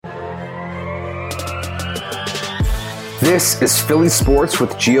This is Philly Sports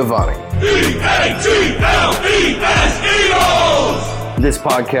with Giovanni. E-A-T-L-E-S Eagles! This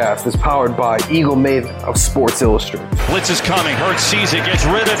podcast is powered by Eagle Maven of Sports Illustrated. Blitz is coming. Hurts sees it, gets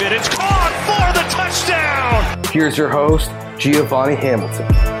rid of it. It's caught for the touchdown! Here's your host, Giovanni Hamilton.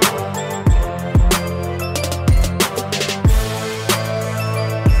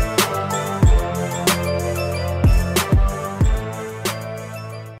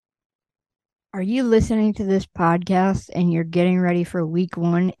 Are you listening to this podcast and you're getting ready for week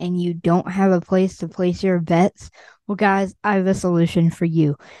 1 and you don't have a place to place your bets? Well, guys, I have a solution for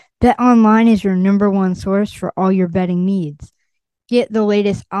you. BetOnline is your #1 source for all your betting needs. Get the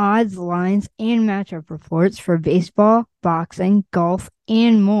latest odds, lines, and matchup reports for baseball, boxing, golf,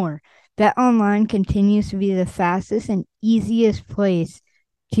 and more. BetOnline continues to be the fastest and easiest place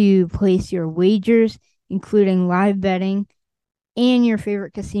to place your wagers, including live betting, and your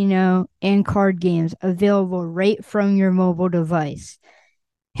favorite casino and card games available right from your mobile device.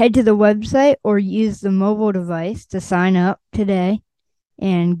 Head to the website or use the mobile device to sign up today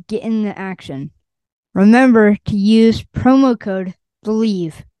and get in the action. Remember to use promo code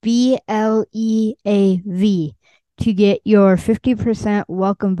BELIEVE, BLEAV, to get your 50%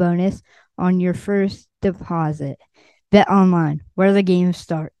 welcome bonus on your first deposit. Bet online, where the game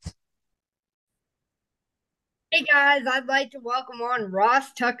starts. Hey guys, I'd like to welcome on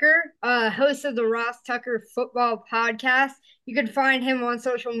Ross Tucker, host of the Ross Tucker Football Podcast. You can find him on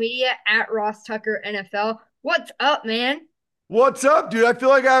social media at Ross Tucker NFL. What's up, man? What's up, dude? I feel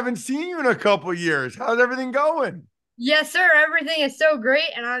like I haven't seen you in a couple years. How's everything going? Yes, sir. Everything is so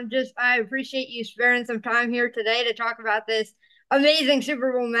great, and I appreciate you sparing some time here today to talk about this amazing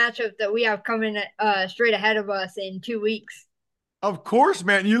Super Bowl matchup that we have coming straight ahead of us in 2 weeks. Of course,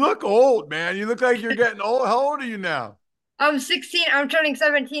 man. You look old, man. You look like you're getting old. How old are you now? I'm 16. I'm turning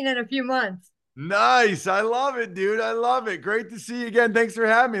 17 in a few months. Nice. I love it, dude. I love it. Great to see you again. Thanks for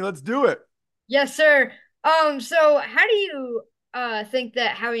having me. Let's do it. Yes, sir. So how do you think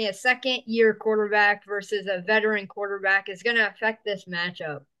that having a second-year quarterback versus a veteran quarterback is going to affect this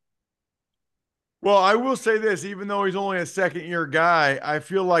matchup? Well, I will say this, even though he's only a second-year guy, I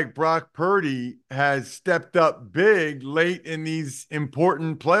feel like Brock Purdy has stepped up big late in these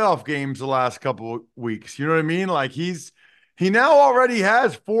important playoff games the last couple of weeks. You know what I mean? Like he now already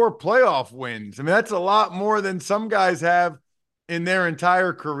has 4 playoff wins. I mean, that's a lot more than some guys have in their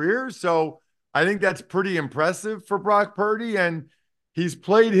entire career. So I think that's pretty impressive for Brock Purdy, and he's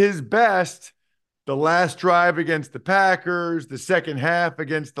played his best the last drive against the Packers, the second half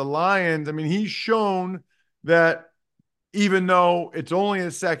against the Lions. I mean, he's shown that even though it's only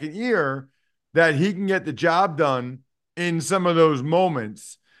his second year, that he can get the job done in some of those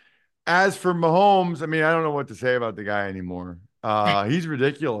moments. As for Mahomes, I mean, I don't know what to say about the guy anymore. He's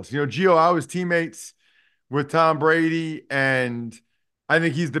ridiculous. You know, Gio, I was teammates with Tom Brady, and I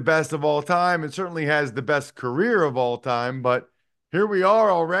think he's the best of all time and certainly has the best career of all time. But here we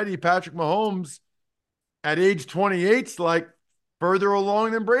are already, Patrick Mahomes at age 28's like further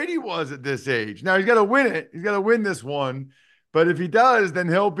along than Brady was at this age. Now he's got to win it. He's got to win this one. But if he does, then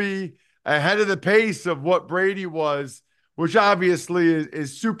he'll be ahead of the pace of what Brady was, which obviously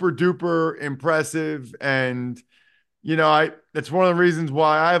is super duper impressive. And, you know, that's one of the reasons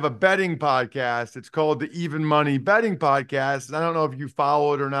why I have a betting podcast. It's called the Even Money Betting Podcast. And I don't know if you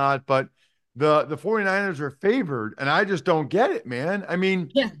follow it or not, but the 49ers are favored, and I just don't get it, man. I mean,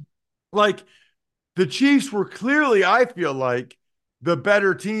 like, the Chiefs were clearly, I feel like, the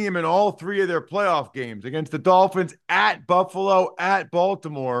better team in all 3 of their playoff games against the Dolphins, at Buffalo, at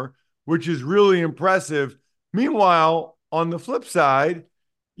Baltimore, which is really impressive. Meanwhile, on the flip side,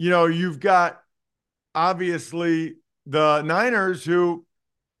 you know, you've got obviously the Niners who,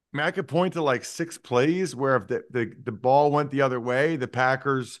 I mean, I could point to like 6 plays where if the ball went the other way, the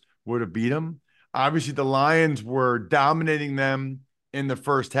Packers would have beat them. Obviously, the Lions were dominating them in the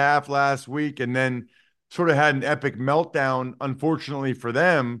first half last week, and then sort of had an epic meltdown, unfortunately for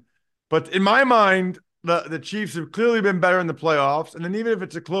them. But in my mind, the Chiefs have clearly been better in the playoffs. And then even if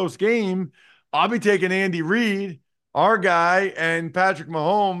it's a close game, I'll be taking Andy Reid, our guy, and Patrick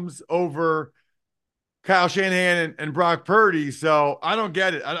Mahomes over Kyle Shanahan and Brock Purdy. So I don't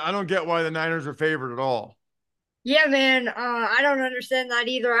get it. I don't get why the Niners are favored at all. Yeah, man, I don't understand that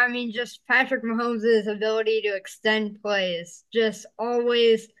either. I mean, just Patrick Mahomes' ability to extend plays just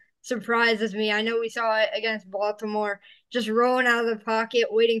always surprises me. I know we saw it against Baltimore, just rolling out of the pocket,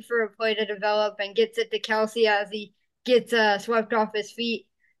 waiting for a play to develop, and gets it to Kelsey as he gets swept off his feet.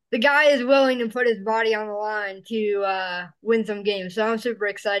 The guy is willing to put his body on the line to win some games, so I'm super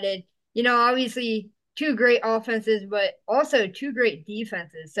excited. You know, obviously 2 great offenses, but also 2 great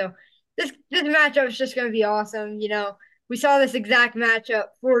defenses. So this matchup is just going to be awesome. You know, we saw this exact matchup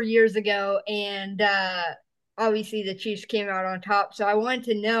 4 years ago, and obviously the Chiefs came out on top. So I wanted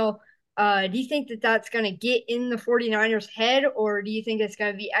to know, do you think that that's going to get in the 49ers' head, or do you think it's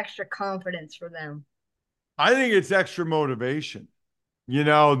going to be extra confidence for them? I think it's extra motivation. You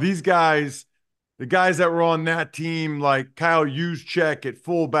know, these guys, the guys that were on that team, like Kyle Juszczyk at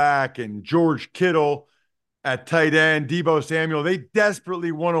fullback and George Kittle at tight end, Debo Samuel, they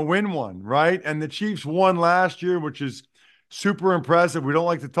desperately want to win one, right? And the Chiefs won last year, which is super impressive. We don't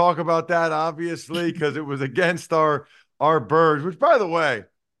like to talk about that, obviously, because it was against our birds, which, by the way,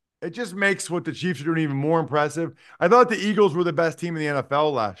 it just makes what the Chiefs are doing even more impressive. I thought the Eagles were the best team in the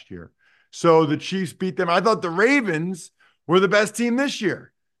NFL last year. So the Chiefs beat them. I thought the Ravens were the best team this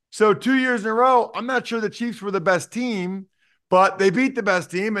year. So 2 years in a row, I'm not sure the Chiefs were the best team, but they beat the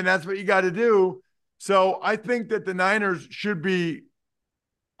best team, and that's what you got to do. So I think that the Niners should be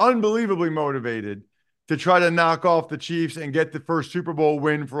unbelievably motivated to try to knock off the Chiefs and get the first Super Bowl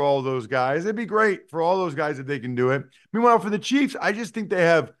win for all those guys. It'd be great for all those guys if they can do it. Meanwhile, for the Chiefs, I just think they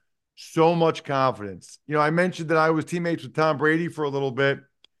have so much confidence. You know, I mentioned that I was teammates with Tom Brady for a little bit.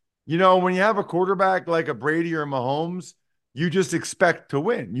 You know, when you have a quarterback like a Brady or a Mahomes, you just expect to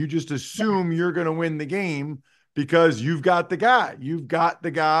win. You just assume you're going to win the game because you've got the guy. You've got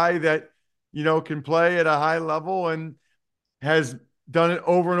the guy that, you know, can play at a high level and has done it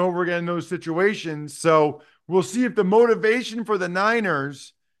over and over again in those situations. So we'll see if the motivation for the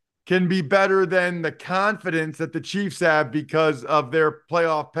Niners can be better than the confidence that the Chiefs have because of their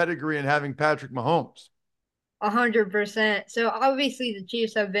playoff pedigree and having Patrick Mahomes. 100%. So obviously the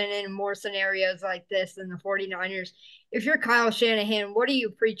Chiefs have been in more scenarios like this than the 49ers. If you're Kyle Shanahan, what are you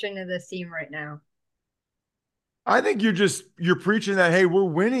preaching to this team right now? I think you're preaching that, hey, we're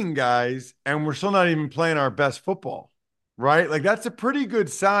winning, guys, and we're still not even playing our best football, right? Like that's a pretty good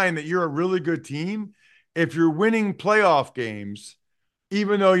sign that you're a really good team if you're winning playoff games,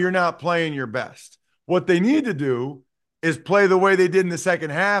 even though you're not playing your best. What they need to do is play the way they did in the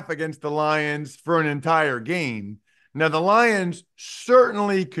second half against the Lions for an entire game. Now, the Lions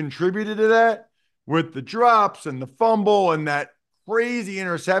certainly contributed to that with the drops and the fumble and that crazy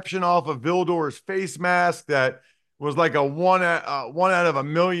interception off of Vildor's face mask that was like a one out of a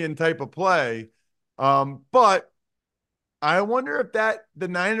million type of play. But I wonder if that the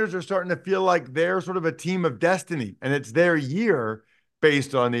Niners are starting to feel like they're sort of a team of destiny and it's their year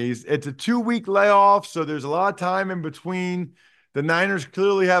based on these. It's a 2 week layoff, so there's a lot of time in between. The Niners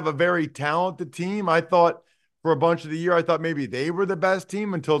clearly have a very talented team. I thought for a bunch of the year, I thought maybe they were the best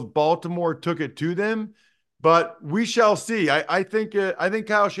team until Baltimore took it to them. But we shall see. I think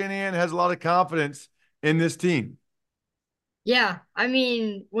Kyle Shanahan has a lot of confidence in this team. Yeah, I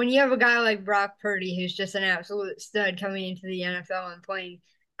mean, when you have a guy like Brock Purdy, who's just an absolute stud coming into the NFL and playing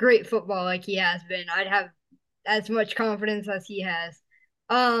great football like he has been, I'd have as much confidence as he has.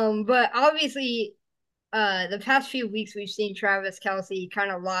 But obviously, the past few weeks we've seen Travis Kelce kind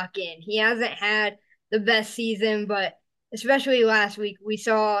of lock in. He hasn't had the best season, but especially last week, we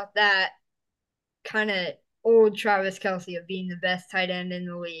saw that kind of old Travis Kelce of being the best tight end in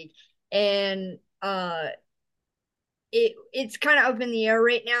the league. And it's kind of up in the air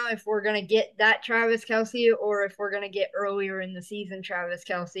right now if we're gonna get that Travis Kelce or if we're gonna get earlier in the season Travis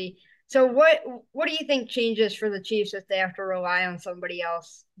Kelce. So what do you think changes for the Chiefs if they have to rely on somebody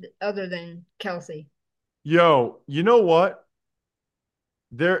else other than Kelce? Yo, you know what?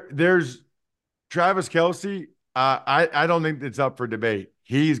 There's Travis Kelce. I don't think it's up for debate.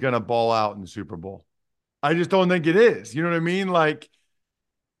 He's gonna ball out in the Super Bowl. I just don't think it is. You know what I mean? Like,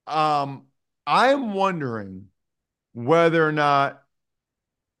 um, I'm wondering whether or not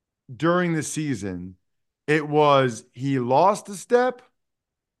during the season it was he lost a step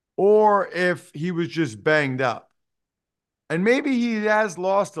or if he was just banged up. And maybe he has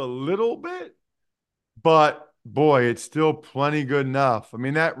lost a little bit, but boy, it's still plenty good enough. I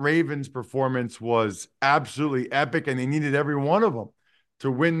mean, that Ravens performance was absolutely epic, and they needed every one of them to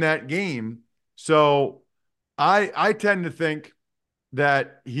win that game. So I tend to think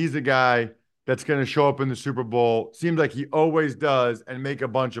that he's a guy that's going to show up in the Super Bowl. Seems like he always does and make a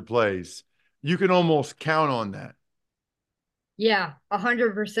bunch of plays. You can almost count on that. Yeah,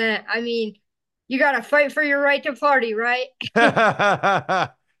 100%. I mean, you got to fight for your right to party, right?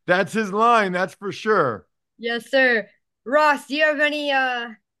 That's his line, that's for sure. Yes, sir. Ross, do you have any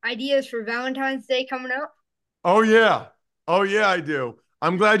ideas for Valentine's Day coming up? Oh yeah. Oh yeah, I do.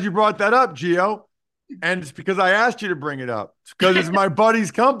 I'm glad you brought that up, Gio. And it's because I asked you to bring it up. It's because it's my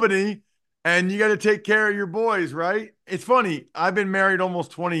buddy's company and you got to take care of your boys, right? It's funny. I've been married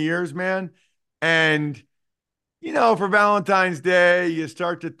almost 20 years, man. And, you know, for Valentine's Day, you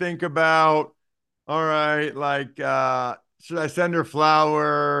start to think about, all right, like, should I send her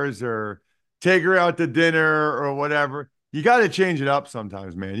flowers or take her out to dinner or whatever? You got to change it up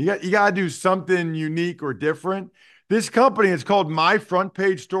sometimes, man. You got to do something unique or different. This company is called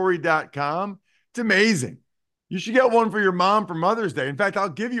myfrontpagestory.com. It's amazing. You should get one for your mom for Mother's Day. In fact, I'll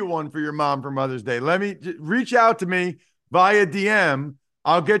give you one for your mom for Mother's Day. Let me reach out to me via DM.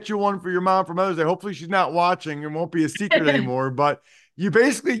 I'll get you one for your mom for Mother's Day. Hopefully she's not watching. It won't be a secret anymore. But you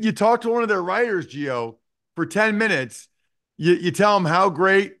talk to one of their writers, Gio, for 10 minutes. You tell them how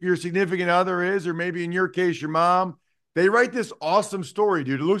great your significant other is, or maybe in your case, your mom. They write this awesome story,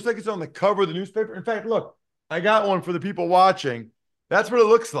 dude. It looks like it's on the cover of the newspaper. In fact, look, I got one for the people watching. That's what it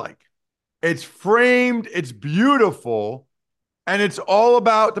looks like. It's framed, it's beautiful, and it's all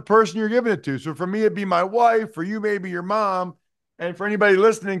about the person you're giving it to. So for me, it'd be my wife, for you, maybe your mom, and for anybody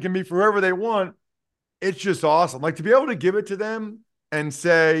listening, can be for whoever they want. It's just awesome. Like to be able to give it to them and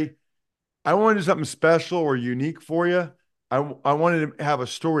say, I want to do something special or unique for you. I wanted to have a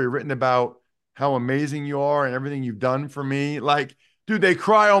story written about how amazing you are and everything you've done for me. Like, dude, they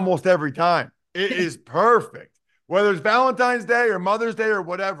cry almost every time. It is perfect. Whether it's Valentine's Day or Mother's Day or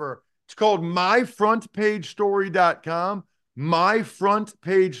whatever, it's called myfrontpagestory.com.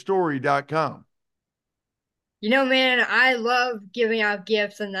 Myfrontpagestory.com. Man, I love giving out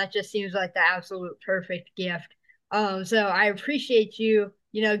gifts, and that just seems like the absolute perfect gift. So I appreciate you,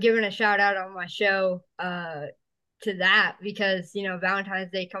 giving a shout out on my show, to that because,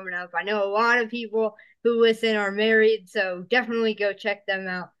 Valentine's Day coming up. I know a lot of people who listen are married, so definitely go check them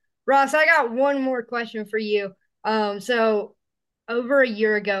out. Ross, I got one more question for you. So over a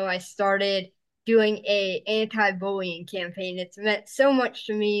year ago, I started doing a anti-bullying campaign. It's meant so much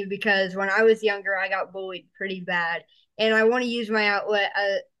to me because when I was younger, I got bullied pretty bad, and I want to use my outlet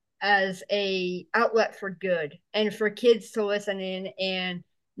as a outlet for good and for kids to listen in and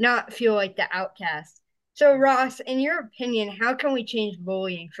not feel like the outcast. So, Ross, in your opinion, how can we change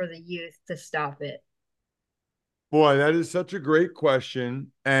bullying for the youth to stop it? Boy, that is such a great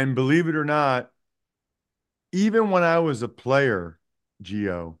question. And believe it or not, even when I was a player,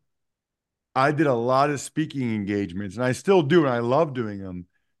 Gio, I did a lot of speaking engagements and I still do, and I love doing them.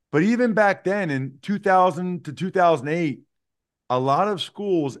 But even back then in 2000 to 2008, a lot of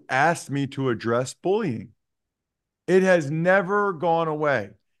schools asked me to address bullying. It has never gone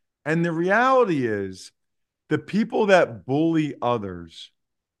away. And the reality is, the people that bully others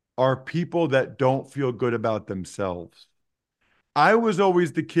are people that don't feel good about themselves. I was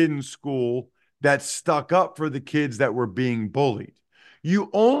always the kid in school that stuck up for the kids that were being bullied. You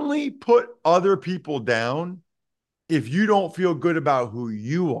only put other people down if you don't feel good about who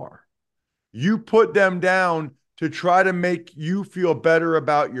you are. You put them down to try to make you feel better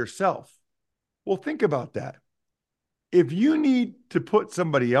about yourself. Well, think about that. If you need to put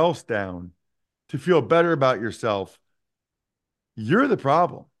somebody else down to feel better about yourself, you're the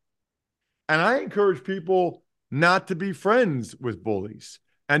problem. And I encourage people not to be friends with bullies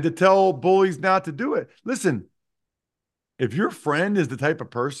and to tell bullies not to do it. Listen, if your friend is the type of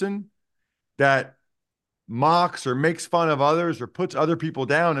person that mocks or makes fun of others or puts other people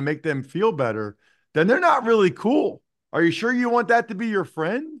down and make them feel better, then they're not really cool. Are you sure you want that to be your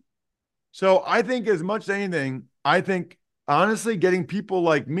friend? So I think as much as anything, I think honestly, getting people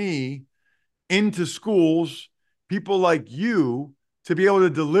like me into schools, people like you, to be able to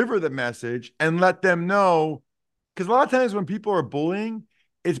deliver the message and let them know. Because a lot of times when people are bullying,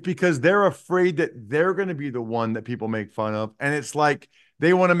 it's because they're afraid that they're going to be the one that people make fun of. And it's like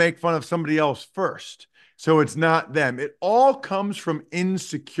they want to make fun of somebody else first. So it's not them. It all comes from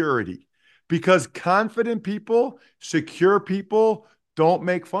insecurity because confident people, secure people don't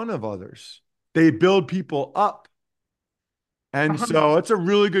make fun of others. They build people up. And so it's a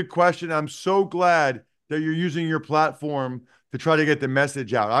really good question. I'm so glad that you're using your platform to try to get the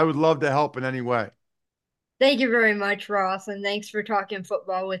message out. I would love to help in any way. Thank you very much, Ross, and thanks for talking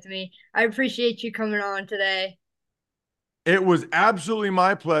football with me. I appreciate you coming on today. It was absolutely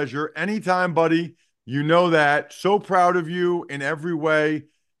my pleasure. Anytime, buddy. You know that. So proud of you in every way.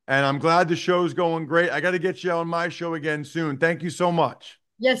 And I'm glad the show's going great. I got to get you on my show again soon. Thank you so much.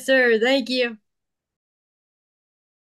 Yes, sir. Thank you.